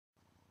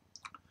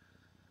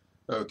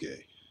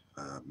Okay,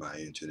 my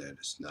internet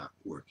is not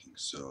working,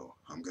 so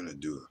I'm gonna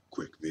do a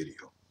quick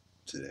video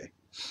today,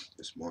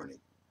 this morning.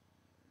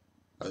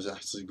 I was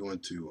actually I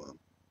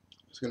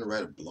was gonna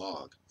write a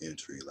blog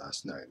entry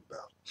last night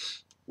about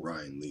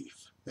Ryan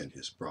Leaf and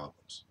his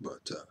problems,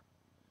 but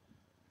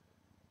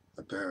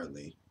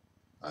apparently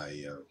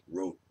I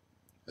wrote,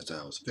 as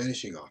I was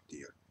finishing off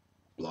the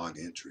blog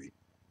entry,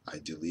 I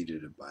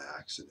deleted it by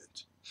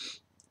accident,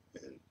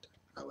 and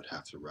I would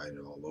have to write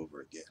it all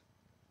over again,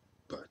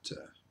 but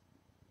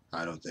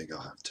I don't think I'll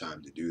have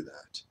time to do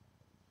that.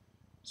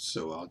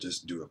 So I'll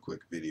just do a quick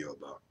video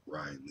about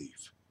Ryan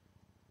Leaf.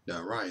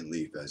 Now, Ryan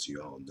Leaf, as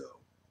you all know,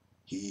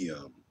 he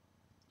um,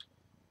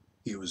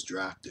 he was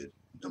drafted.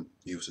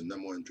 He was a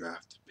 #1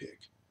 drafted pick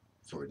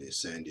for the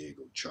San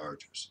Diego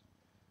Chargers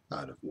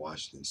out of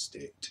Washington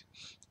State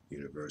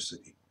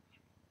University,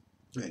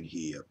 and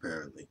he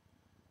apparently,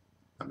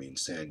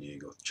 San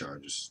Diego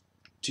Chargers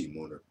team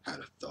owner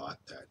had a thought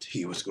that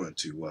he was going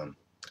to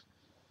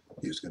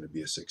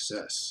be a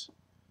success,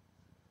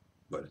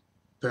 but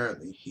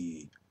apparently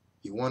he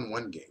won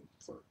one game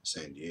for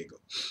San Diego,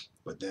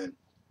 but then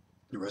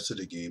the rest of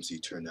the games he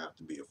turned out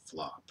to be a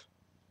flop,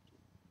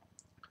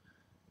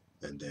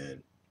 and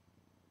then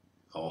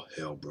all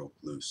hell broke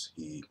loose.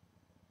 He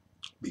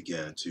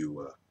began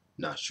to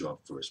not show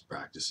up for his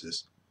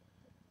practices.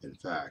 In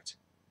fact,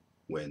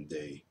 when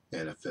the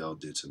NFL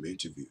did some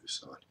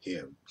interviews on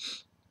him,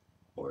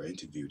 or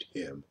interviewed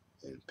him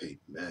and Peyton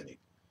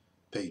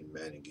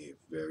Manning gave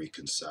very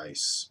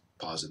concise,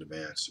 positive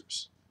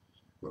answers,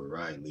 where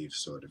Ryan Leaf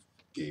sort of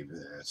gave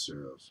an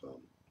answer of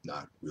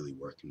not really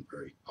working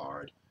very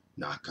hard,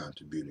 not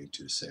contributing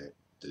to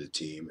the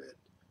team, and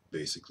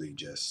basically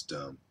just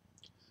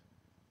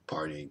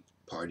partying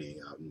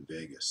out in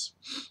Vegas.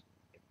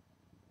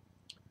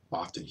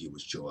 Often he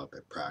would show up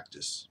at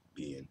practice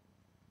being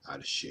out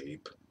of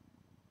shape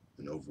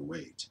and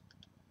overweight.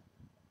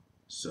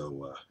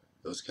 So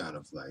it was kind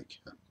of like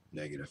a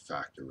negative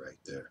factor right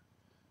there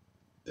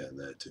that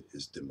led to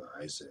his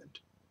demise. And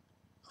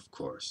of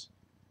course,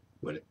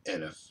 when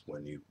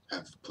you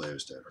have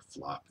players that are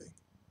flopping,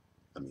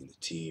 the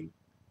team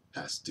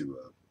has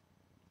to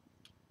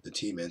the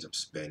team ends up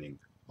spending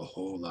a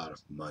whole lot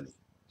of money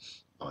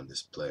on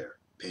this player,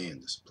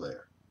 paying this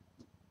player,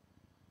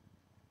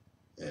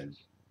 and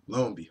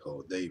lo and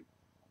behold,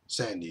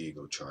 San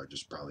Diego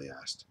Chargers probably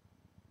asked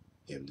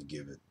him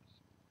to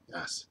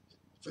ask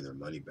for their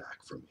money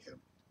back from him,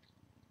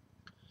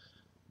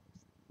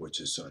 which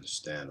is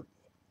understandable.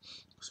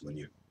 Because when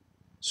you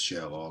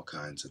shell all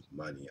kinds of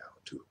money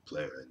out to a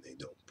player and they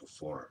don't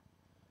perform,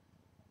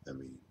 I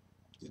mean,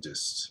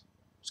 it's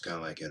kind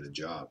of like at a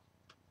job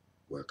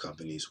where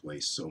companies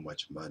waste so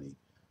much money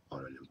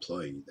on an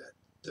employee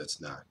that's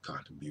not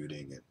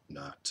contributing and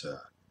not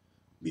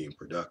being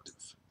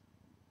productive.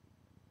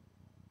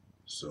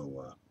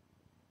 So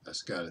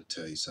that's got to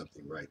tell you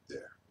something right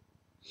there.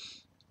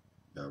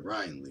 Now,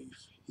 Ryan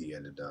Leaf, he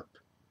ended up,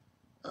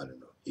 I don't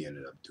know, he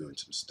ended up doing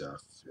some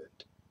stuff,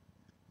 and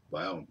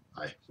well,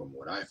 from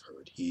what I've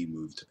heard, he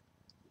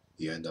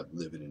ended up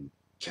living in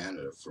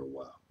Canada for a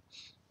while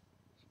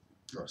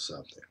or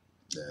something.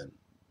 Then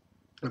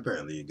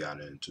apparently he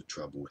got into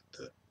trouble with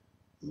the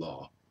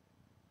law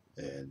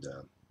and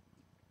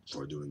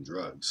for doing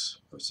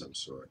drugs of some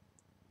sort.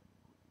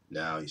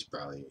 Now he's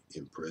probably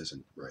in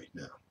prison right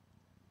now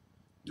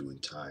doing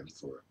time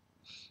for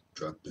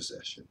drug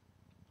possession.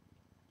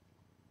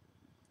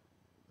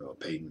 Well,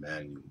 Peyton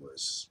Manning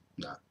was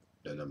not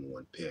the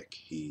 #1 pick.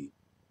 He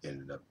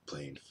ended up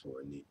playing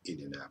for the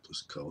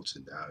Indianapolis Colts,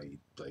 and now he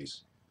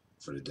plays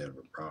for the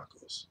Denver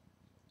Broncos.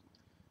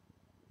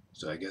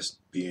 So I guess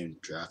being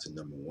drafted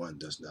 #1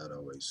 does not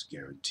always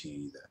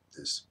guarantee that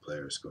this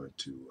player is going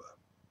to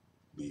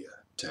be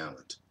a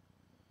talent.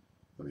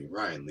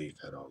 Ryan Leaf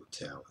had all the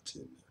talent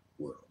in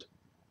the world,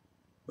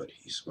 but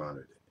he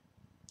squandered it.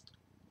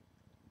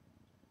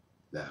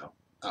 Now,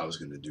 I was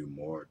going to do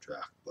more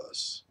draft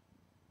bus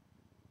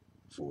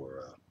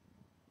for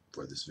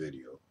this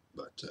video,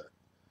 but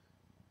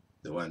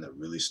the one that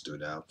really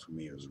stood out for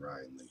me was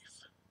Ryan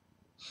Leaf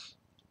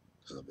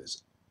because of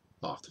his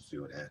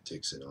off-the-field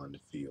antics and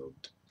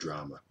on-the-field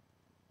drama.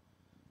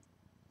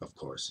 Of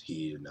course,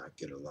 he did not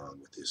get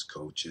along with his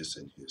coaches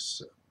and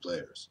his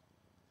players.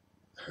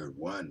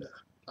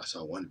 I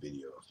saw one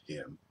video of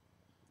him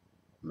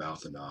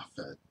mouthing off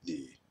at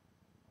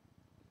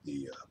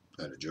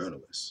at a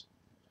journalist,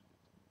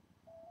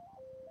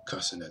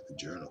 cussing at the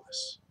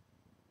journalist,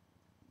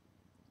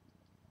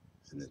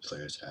 and the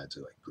players had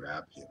to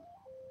grab him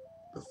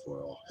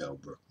before all hell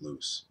broke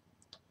loose.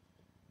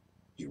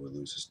 He would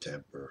lose his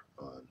temper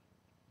on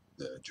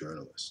the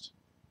journalist.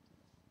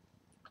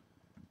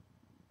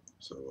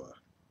 So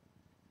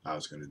I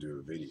was going to do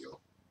a video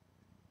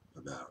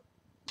about,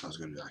 I was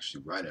going to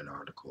actually write an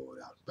article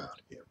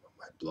about him on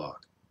my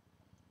blog.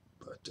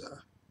 But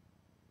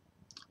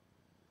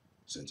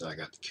since I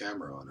got the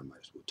camera on, I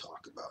might as well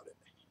talk about it.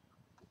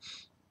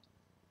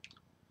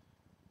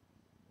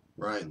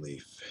 Ryan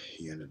Leaf,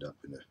 he ended up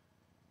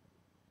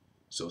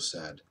so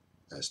sad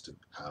as to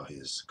how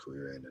his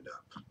career ended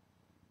up.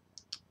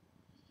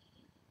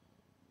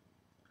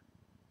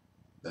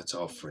 That's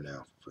all for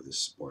now for this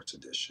sports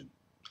edition.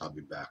 I'll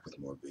be back with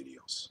more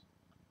videos.